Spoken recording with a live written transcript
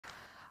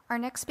Our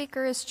next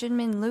speaker is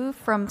Zhimin Liu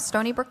from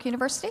Stony Brook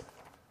University.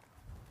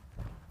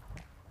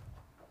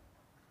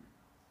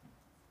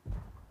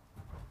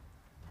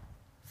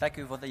 Thank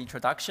you for the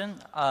introduction.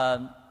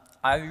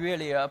 I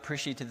really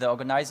appreciate the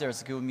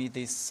organizers giving me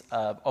this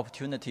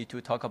opportunity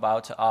to talk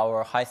about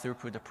our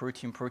high-throughput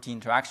protein-protein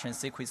interaction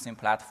sequencing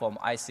platform,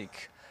 iSeq.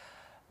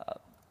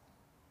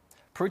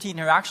 Protein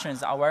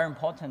interactions are very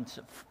important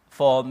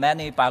for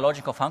many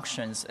biological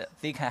functions.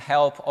 They can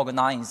help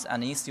organize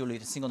and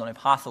insulate signaling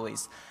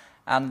pathways,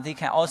 and they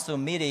can also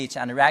mediate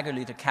and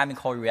regulate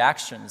chemical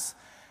reactions.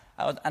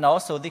 And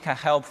also, they can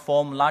help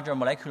form larger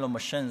molecular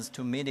machines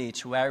to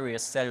mediate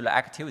various cellular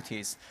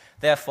activities.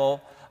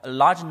 Therefore, a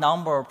large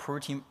number of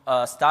protein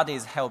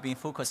studies have been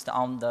focused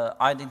on the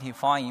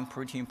identifying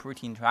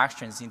protein-protein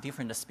interactions in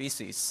different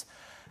species.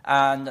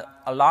 And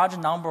a large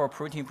number of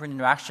protein-protein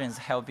interactions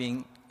have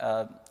been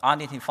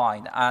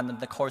identified, and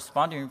the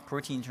corresponding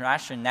protein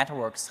interaction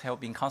networks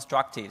have been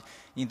constructed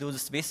in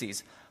those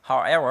species.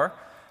 However,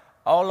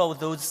 all of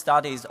those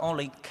studies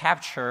only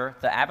capture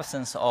the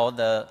absence or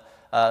the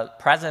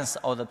presence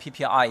of the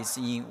PPIs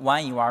in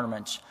one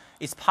environment.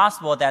 It's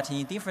possible that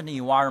in different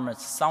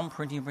environments, some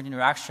protein-protein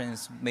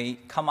interactions may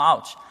come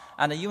out.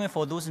 And even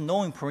for those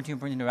known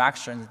protein-protein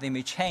interactions, they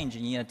may change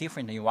in a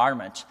different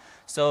environment.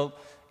 So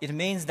it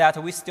means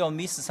that we still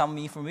miss some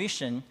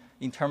information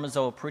in terms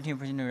of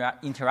protein-protein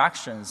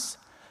interactions.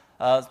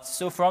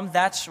 So from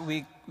that,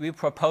 we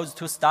propose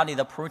to study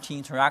the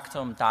protein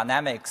interactome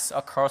dynamics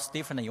across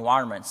different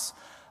environments.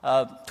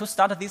 To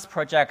start this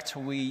project,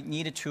 we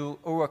need to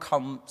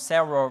overcome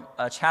several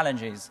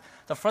challenges.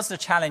 The first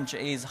challenge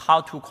is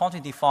how to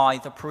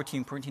quantify the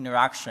protein-protein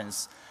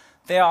interactions.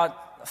 There are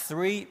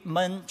three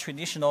main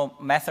traditional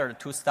methods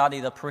to study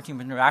the protein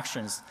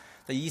interactions: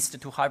 the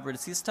Yeast-2 hybrid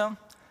system,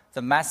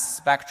 the mass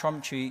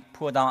spectrometry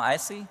pull-down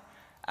assay,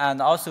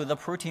 and also the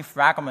protein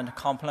fragment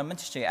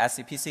complementary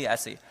assay, PC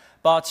assay.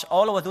 But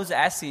all of those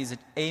assays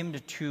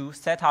aimed to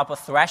set up a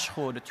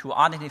threshold to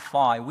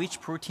identify which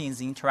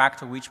proteins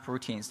interact with which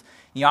proteins.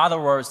 In other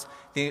words,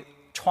 they're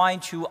trying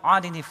to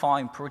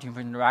identify protein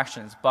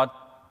interactions, but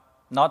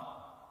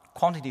not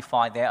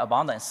quantify their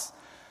abundance.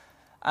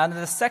 And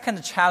the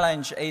second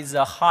challenge is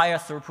a higher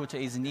throughput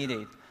is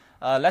needed.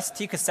 Let's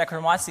take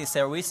Saccharomyces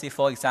cerevisiae,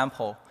 for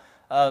example.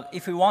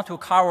 If we want to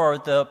cover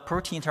the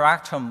protein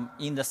interactome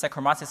in the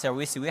Saccharomyces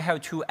cerevisiae, we have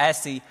to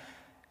assay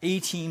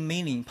 18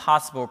 million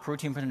possible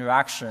protein-protein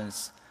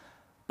interactions.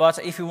 But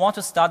if we want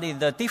to study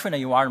the different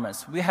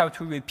environments, we have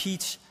to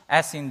repeat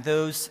assaying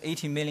those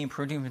 18 million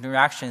protein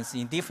interactions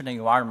in different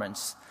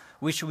environments,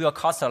 which will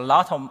cost a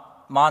lot of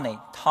money,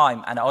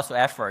 time, and also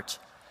effort.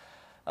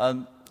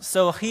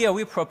 So here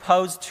we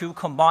propose to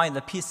combine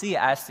the PC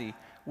assay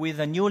with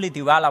the newly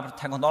developed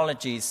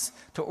technologies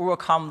to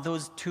overcome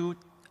those two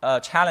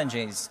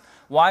challenges.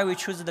 Why we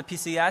choose the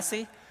PC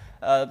assay?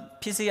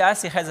 PC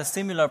assay has a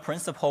similar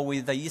principle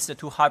with the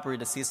Yeast-2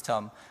 hybrid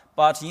system,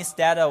 but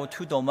instead of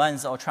two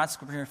domains or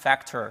transcription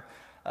factor,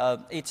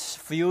 it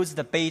fused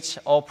the bait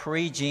or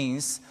pre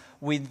genes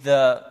with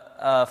the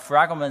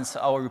fragments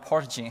or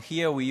report gene.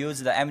 Here we use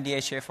the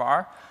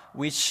MDHFR,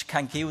 which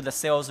can give the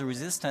cell's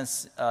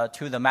resistance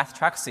to the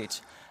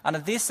methotrexate. And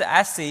this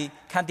assay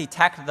can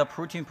detect the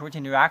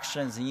protein-protein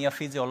interactions in a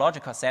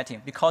physiological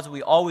setting because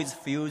we always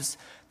fuse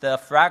the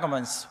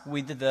fragments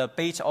with the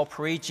beta or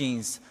pre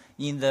genes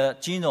in the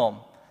genome.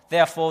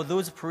 Therefore,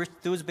 those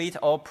beta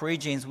or pre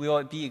genes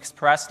will be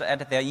expressed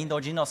at their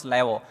endogenous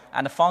level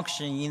and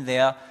function in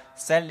their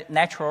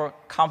natural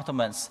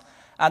complements.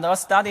 And our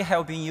study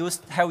have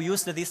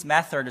used this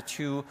method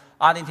to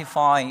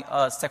identify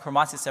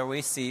Saccharomyces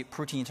cerevisiae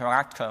protein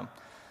interactome.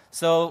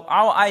 So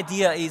our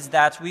idea is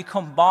that we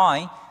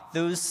combine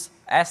those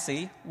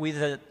assays with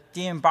the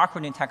DNA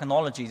barcoding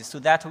technologies so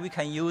that we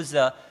can use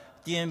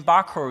DNA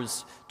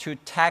barcodes to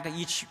tag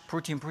each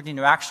protein-protein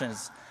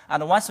interactions.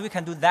 And once we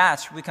can do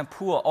that, we can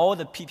pull all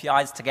the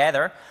PPIs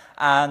together,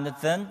 and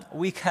then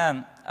we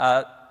can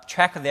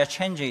track their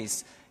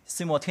changes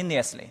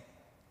simultaneously.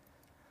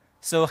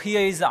 So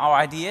here is our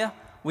idea.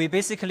 We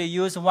basically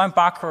use one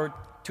barcode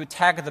to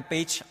tag the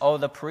bait or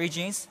the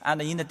pre-genes,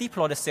 and in the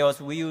diploid cells,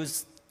 we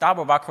use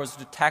double barcodes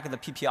to tag the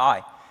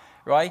PPI,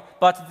 right?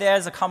 But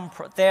there's a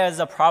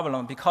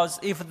problem, because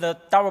if the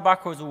double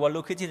barcodes were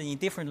located in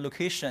different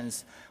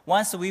locations,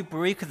 once we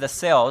break the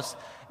cells,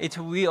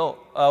 we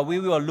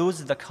will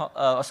lose the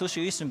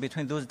association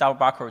between those double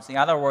barcodes. In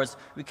other words,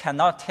 we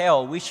cannot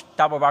tell which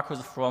double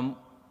barcodes from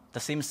the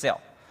same cell.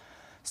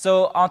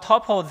 So on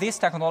top of this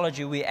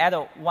technology, we add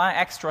one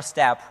extra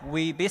step.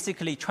 We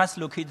basically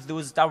translocate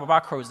those double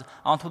barcodes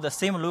onto the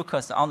same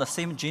locus on the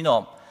same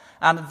genome.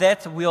 And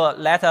that will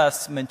let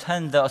us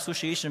maintain the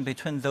association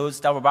between those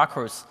double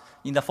barcodes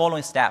in the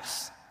following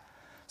steps.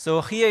 So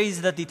here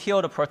is the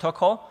detailed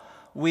protocol.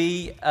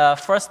 We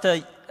first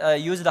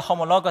use the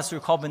homologous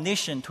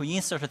recombination to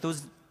insert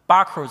those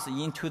barcodes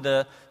into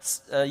the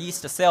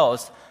yeast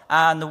cells.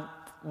 And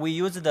we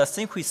use the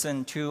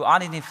sequencing to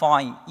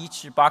identify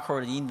each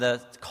barcode in the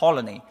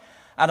colony.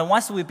 And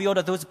once we build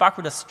those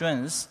barcode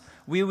strings,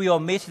 we will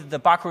mate the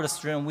barcode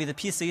string with the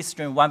PCE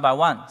string one by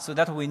one, so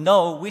that we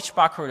know which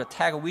barcode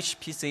tag which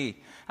PCE.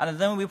 And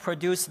then we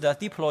produce the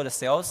diploid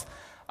cells.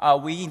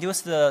 We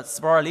induce the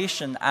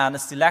sporulation and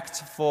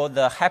select for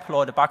the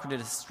haploid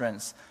barcoded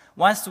strings.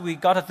 Once we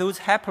got those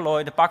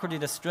haploid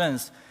barcoded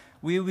strings,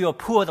 we will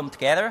pool them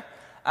together,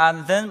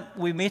 and then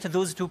we mate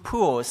those two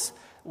pools.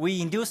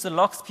 We induce the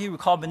LOXP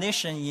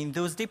recombination in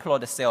those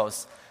diploid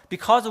cells.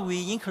 Because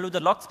we include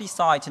the LOXP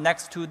site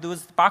next to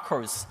those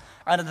barcodes,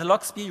 and the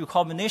LOXP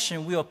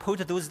recombination will put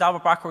those double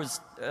barcodes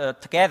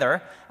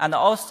together, and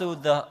also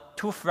the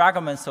two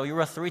fragments of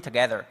Ura3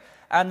 together.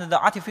 And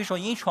the artificial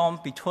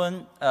intron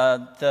between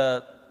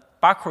the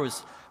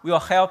barcodes will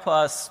help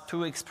us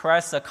to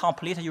express a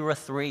complete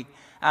Ura3,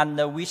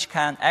 and which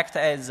can act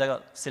as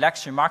a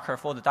selection marker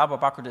for the double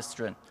barcode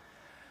string.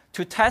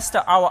 To test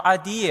our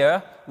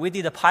idea, we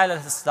did a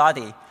pilot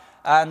study.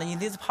 And in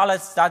this pilot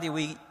study,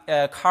 we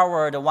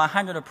covered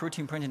 100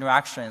 protein-protein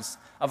interactions.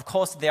 Of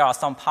course, there are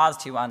some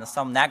positive and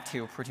some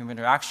negative protein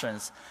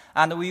interactions.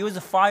 And we use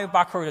 5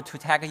 barcodes to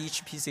tag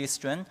each PCA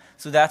string,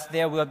 so that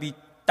there will be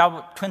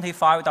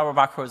 25 double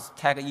barcodes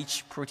tag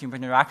each protein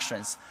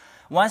interactions.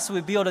 Once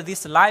we build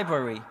this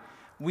library,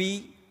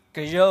 we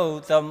grow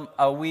them.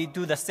 We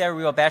do the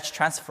serial batch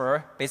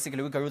transfer.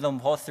 Basically, we grow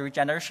them for 3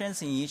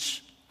 generations in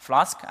each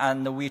flask,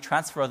 and we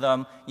transfer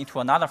them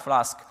into another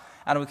flask.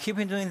 And we keep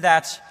doing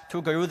that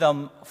to grow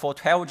them for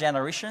 12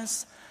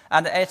 generations.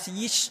 And at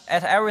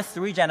every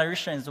 3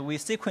 generations, we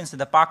sequence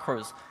the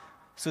barcodes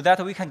so that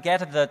we can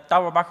get the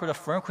double barcode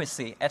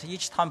frequency at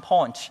each time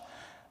point.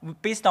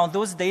 Based on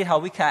those data,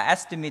 we can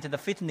estimate the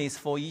fitness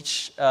for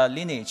each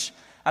lineage.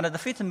 And the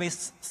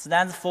fitness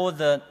stands for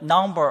the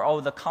number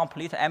of the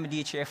complete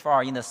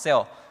MDHFR in the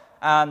cell.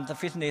 And the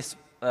fitness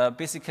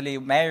basically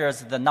measures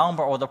the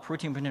number of the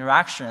protein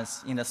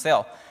interactions in the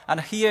cell.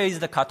 And here is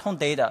the cartoon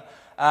data,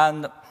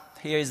 and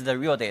here is the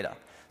real data.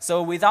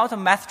 So without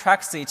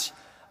methotrexate,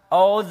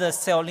 all the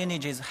cell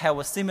lineages have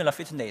a similar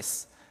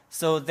fitness.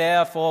 So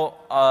therefore,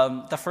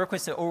 the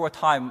frequency over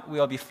time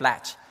will be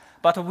flat.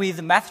 But with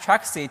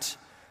methotrexate,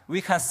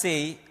 we can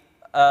see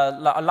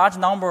a large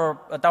number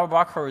of double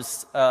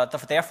barcodes,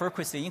 their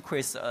frequency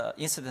increase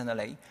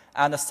instantly,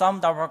 and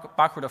some double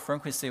barcode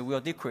frequency will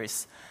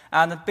decrease.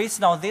 And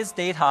based on this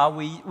data,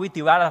 we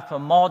developed a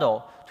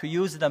model to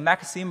use the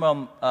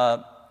maximum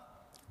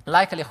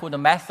likelihood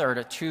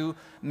method to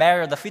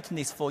measure the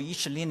fitness for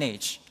each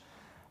lineage.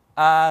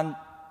 And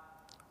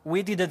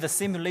we did the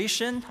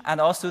simulation and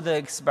also the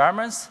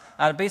experiments,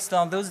 and based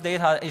on those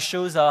data, it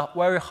shows a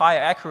very high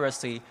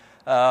accuracy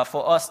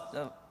for us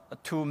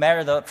to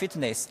measure the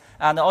fitness,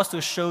 and also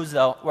shows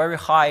a very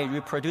high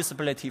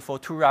reproducibility for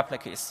 2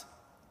 replicas.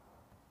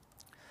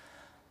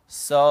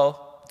 So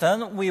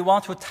then we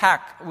want to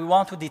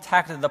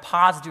detect the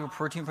positive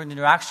protein-protein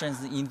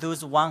interactions in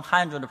those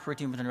 100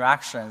 protein-protein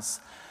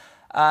interactions.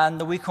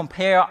 And we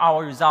compare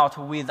our result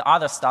with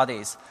other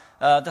studies.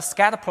 The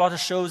scatter plot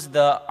shows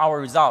our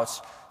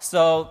results.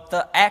 So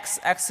the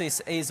x-axis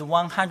is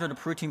 100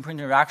 protein-protein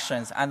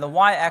interactions, and the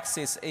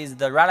y-axis is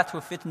the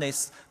relative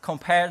fitness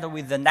compared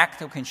with the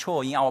negative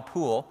control in our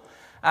pool.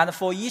 And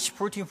for each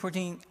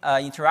protein-protein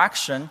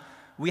interaction,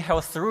 we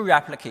have 3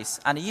 replicas,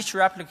 and each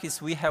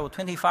replicas we have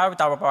 25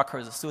 double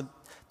barcodes. So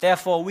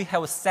therefore, we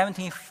have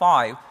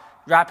 75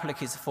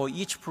 replicas for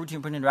each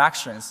protein-protein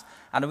interactions,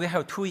 and we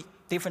have 2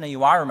 different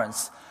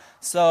environments.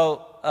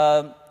 So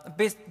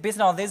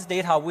based on this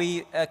data,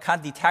 we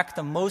can detect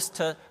the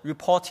most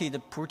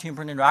reported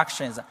protein-protein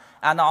interactions.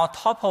 And on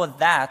top of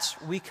that,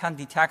 we can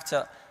detect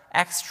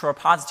extra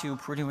positive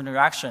protein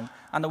interaction.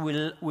 And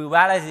we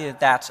validate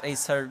that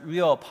it's a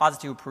real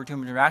positive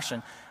protein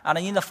interaction. And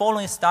in the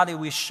following study,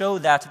 we show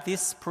that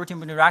this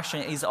protein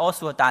interaction is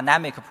also a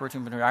dynamic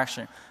protein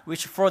interaction,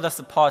 which further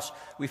supports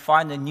we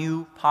find a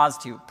new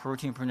positive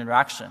protein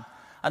interaction.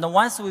 And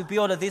once we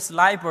build this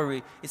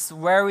library, it's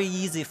very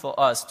easy for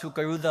us to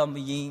grow them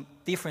in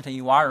different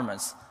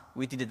environments.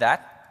 We did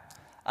that.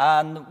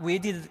 And we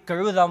did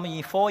grow them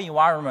in 4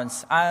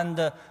 environments.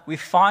 And we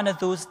find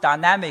those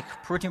dynamic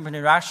protein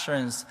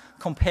interactions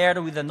compared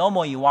with the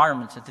normal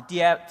environment, the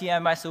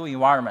DMSO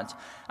environment.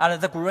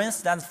 And the green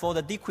stands for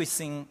the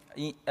decreasing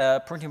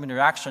protein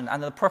interaction,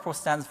 and the purple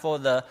stands for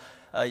the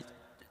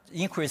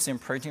increasing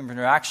protein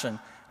interaction.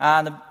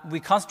 And we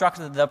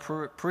constructed the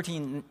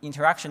protein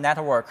interaction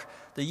network.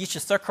 Each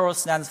circle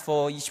stands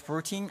for each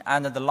protein,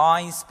 and the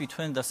lines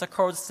between the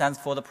circles stands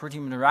for the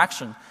protein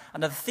interaction.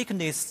 And the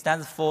thickness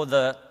stands for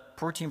the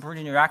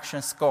protein-protein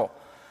interaction score.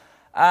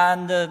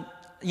 And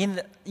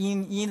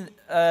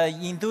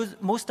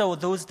most of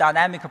those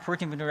dynamic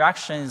protein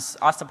interactions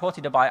are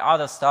supported by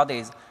other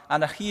studies.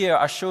 And here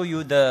I show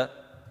you the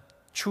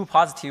true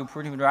positive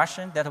protein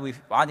interaction that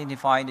we've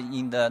identified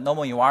in the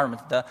normal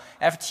environment. The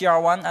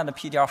FTR1 and the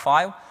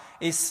PDR5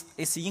 is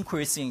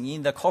increasing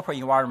in the corporate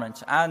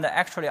environment. And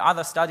actually,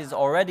 other studies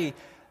already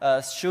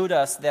showed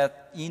us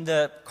that in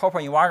the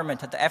corporate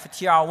environment, the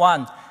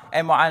FTR1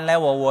 mRNA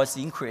level was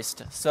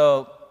increased.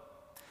 So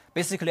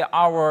basically,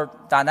 our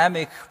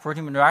dynamic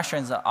protein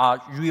interactions are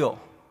real.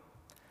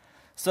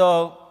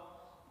 So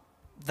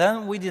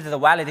then we did the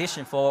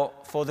validation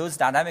for those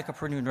dynamic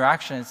protein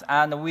interactions,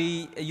 and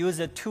we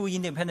used two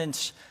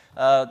independent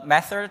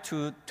methods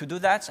to do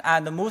that.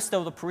 And most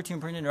of the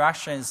protein-protein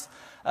interactions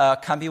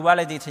can be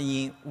validated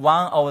in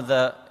one of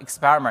the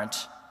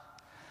experiments.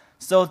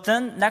 So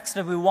then next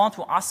we want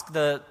to ask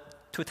to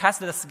test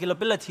the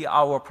scalability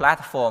of our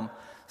platform.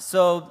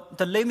 So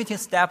the limiting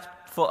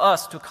step for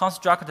us to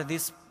construct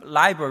this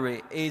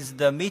library is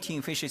the meeting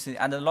efficiency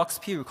and the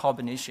log-speed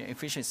recombination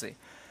efficiency.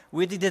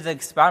 We did the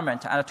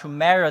experiment and to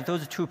measure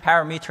those two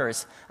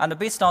parameters. And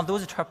based on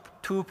those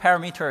two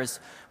parameters,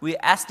 we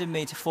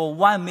estimate for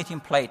one meeting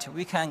plate,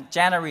 we can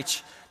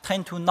generate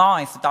 10 to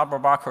 9th double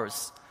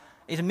buckles.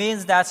 It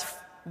means that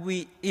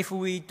if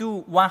we do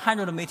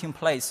 100 meeting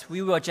plates,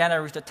 we will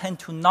generate 10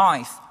 to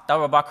 9th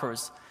double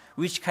buckles,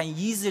 which can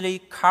easily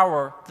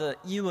cover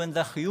even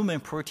the human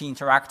protein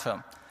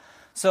interactome.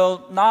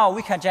 So now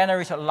we can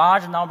generate a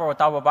large number of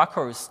double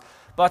buckles,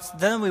 but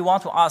then we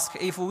want to ask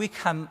if we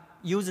can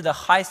use the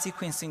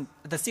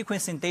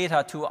sequencing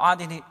data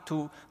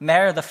to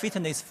measure the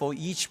fitness for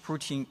each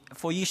protein,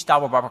 for each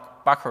double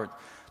buckle.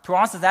 To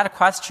answer that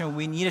question,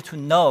 we need to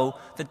know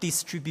the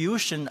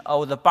distribution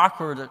of the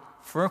buccal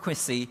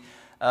frequency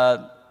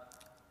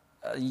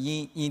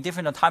in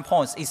different time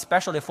points,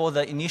 especially for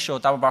the initial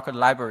double buccal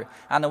library.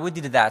 And we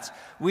did that.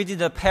 We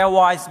did a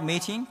pairwise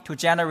meeting to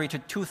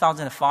generate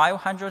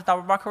 2,500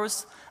 double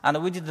buckles,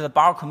 and we did the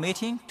bulk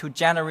meeting to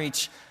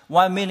generate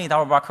 1 million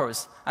double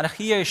buckles. And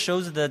here it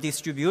shows the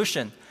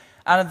distribution.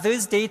 And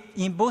this data,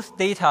 in both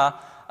data,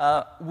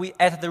 we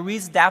at the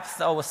reads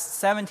depth of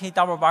 70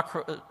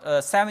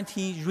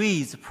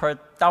 reads per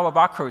double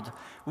buckle,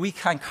 we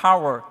can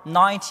cover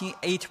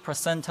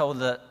 98% of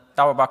the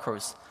double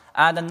buckles.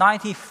 And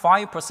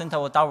 95%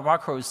 of double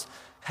buckles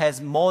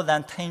has more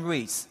than 10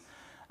 reads.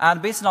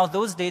 And based on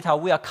those data,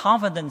 we are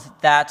confident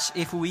that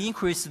if we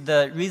increase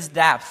the reads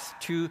depth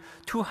to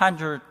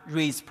 200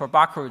 reads per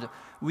buckle,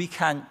 we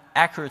can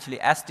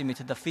accurately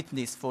estimate the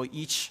fitness for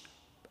each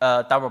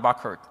double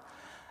buckle.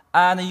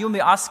 And you may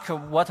ask,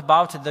 what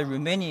about the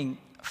remaining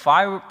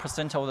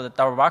 5% of the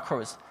double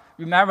buckles?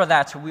 Remember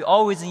that we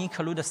always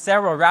include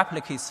several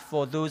replicates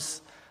for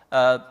those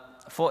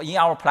in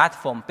our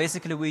platform.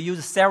 Basically, we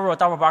use several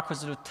double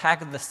buckles to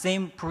tag the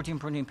same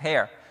protein-protein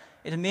pair.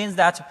 It means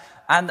that,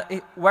 and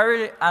it's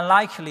very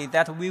unlikely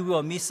that we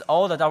will miss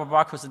all the double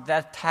buckles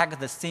that tag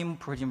the same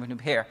protein-protein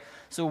pair.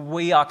 So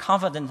we are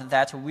confident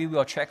that we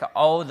will check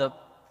all the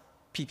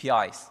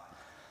PPIs.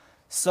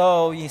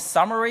 So in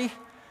summary,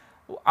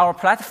 our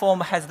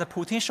platform has the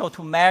potential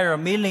to measure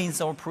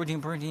millions of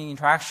protein-protein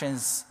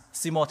interactions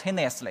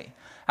simultaneously.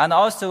 And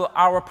also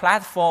our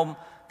platform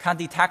can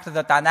detect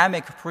the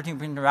dynamic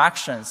protein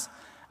interactions.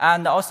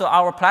 And also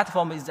our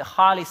platform is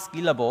highly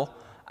scalable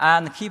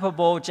and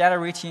capable of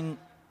generating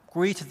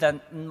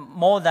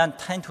more than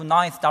 10 to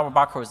 9th double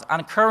buckles.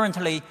 And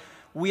currently,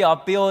 we are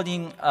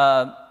building,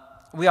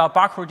 we are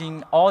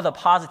buckling all the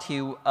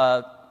positive,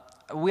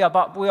 we are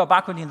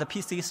buckling the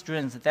PC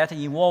strings that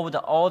involved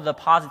all the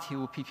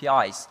positive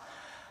PPIs.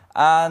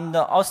 And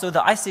also the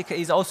iSeq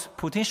is also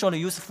potentially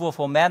useful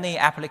for many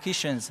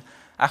applications.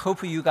 I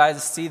hope you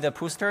guys see the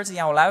posters in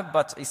our lab,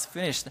 but it's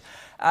finished.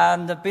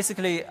 And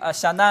basically,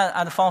 Xianan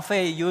and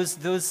Fangfei use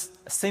those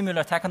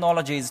similar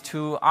technologies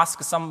to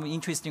ask some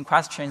interesting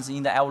questions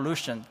in the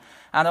evolution.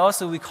 And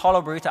also, we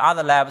collaborate with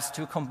other labs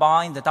to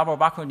combine the double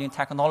buckling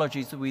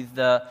technologies with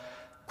the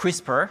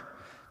CRISPR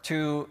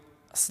to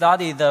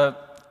study the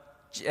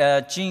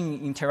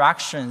gene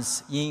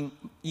interactions in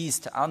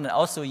yeast and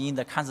also in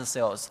the cancer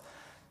cells.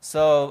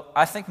 So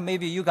I think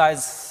maybe you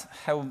guys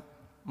have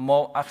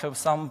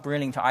some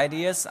brilliant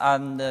ideas,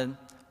 and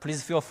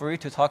please feel free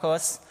to talk to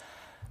us.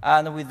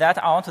 And with that,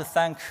 I want to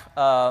thank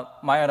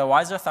my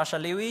advisor, Sasha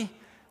Levy,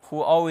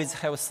 who always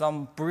have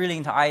some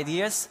brilliant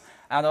ideas,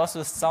 and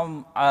also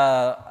some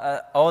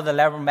all the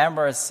lab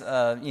members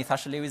in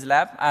Sasha Levy's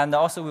lab. And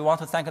also we want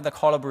to thank the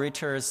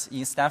collaborators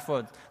in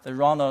Stanford, the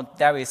Ronald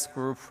Davis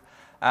group.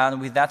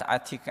 And with that, I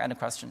take any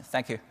questions.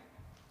 Thank you.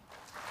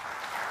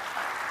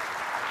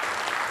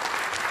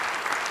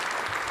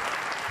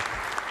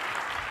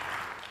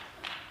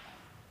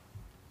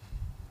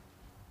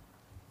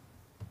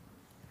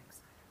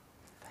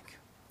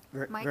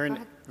 Mike,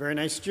 very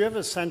nice. Do you have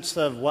a sense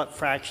of what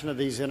fraction of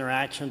these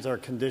interactions are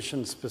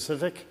condition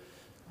specific?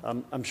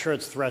 I'm sure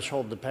it's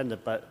threshold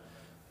dependent, but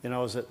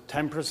is it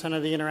 10%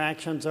 of the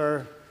interactions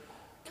are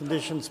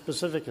condition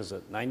specific? Is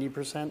it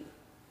 90%?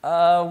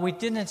 We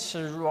didn't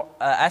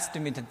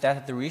estimate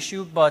that the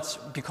ratio,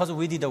 but because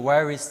we did a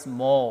very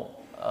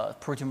small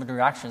protein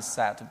interaction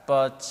set,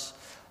 but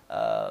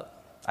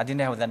I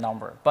didn't have that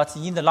number. But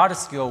in the larger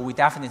scale, we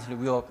definitely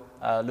will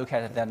look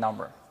at that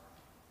number.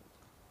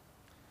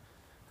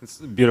 It's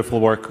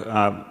beautiful work.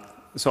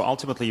 So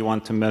ultimately, you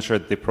want to measure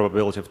the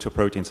probability of two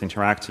proteins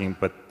interacting,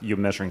 but you're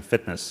measuring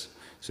fitness.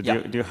 So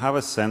do you have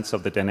a sense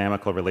of the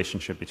dynamical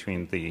relationship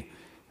between the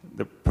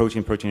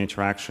protein-protein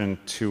interaction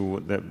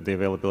to the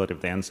availability of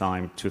the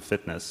enzyme to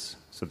fitness,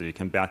 so that you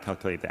can back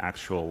calculate the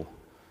actual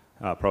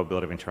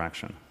probability of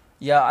interaction?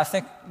 Yeah, I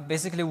think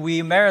basically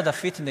we measure the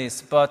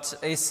fitness, but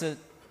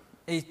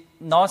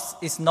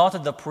it's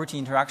not the protein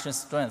interaction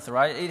strength,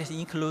 right? It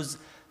includes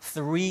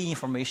 3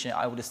 information,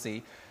 I would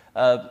say.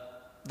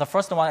 The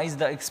first one is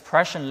the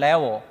expression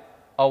level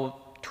of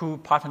 2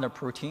 partner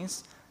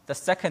proteins. The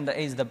second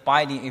is the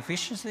binding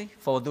efficiency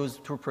for those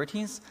 2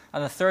 proteins.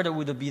 And the third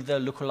would be the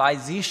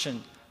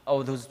localization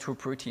of those 2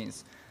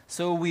 proteins.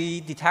 So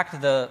we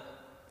detect the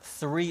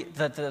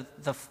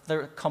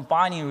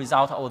combining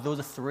result of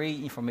those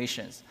 3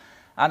 informations.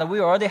 And we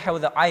already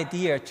have the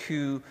idea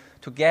to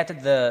get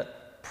the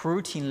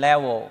protein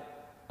level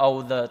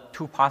of the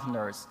 2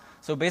 partners.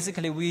 So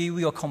basically, we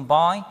will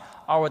combine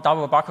our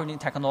double barcoding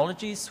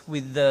technologies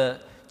with the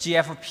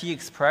GFP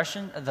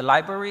expression, the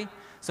library.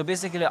 So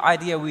basically, the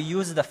idea we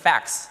use the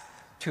facts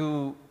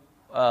to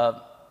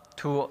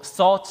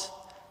sort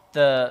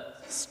the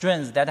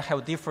strands that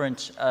have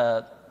different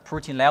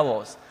protein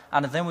levels,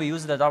 and then we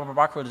use the double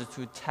barcode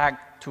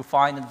to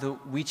find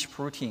which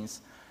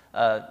proteins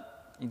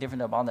in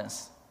different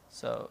abundance.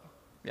 So,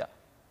 yeah.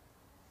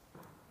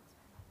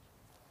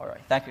 All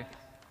right, thank you.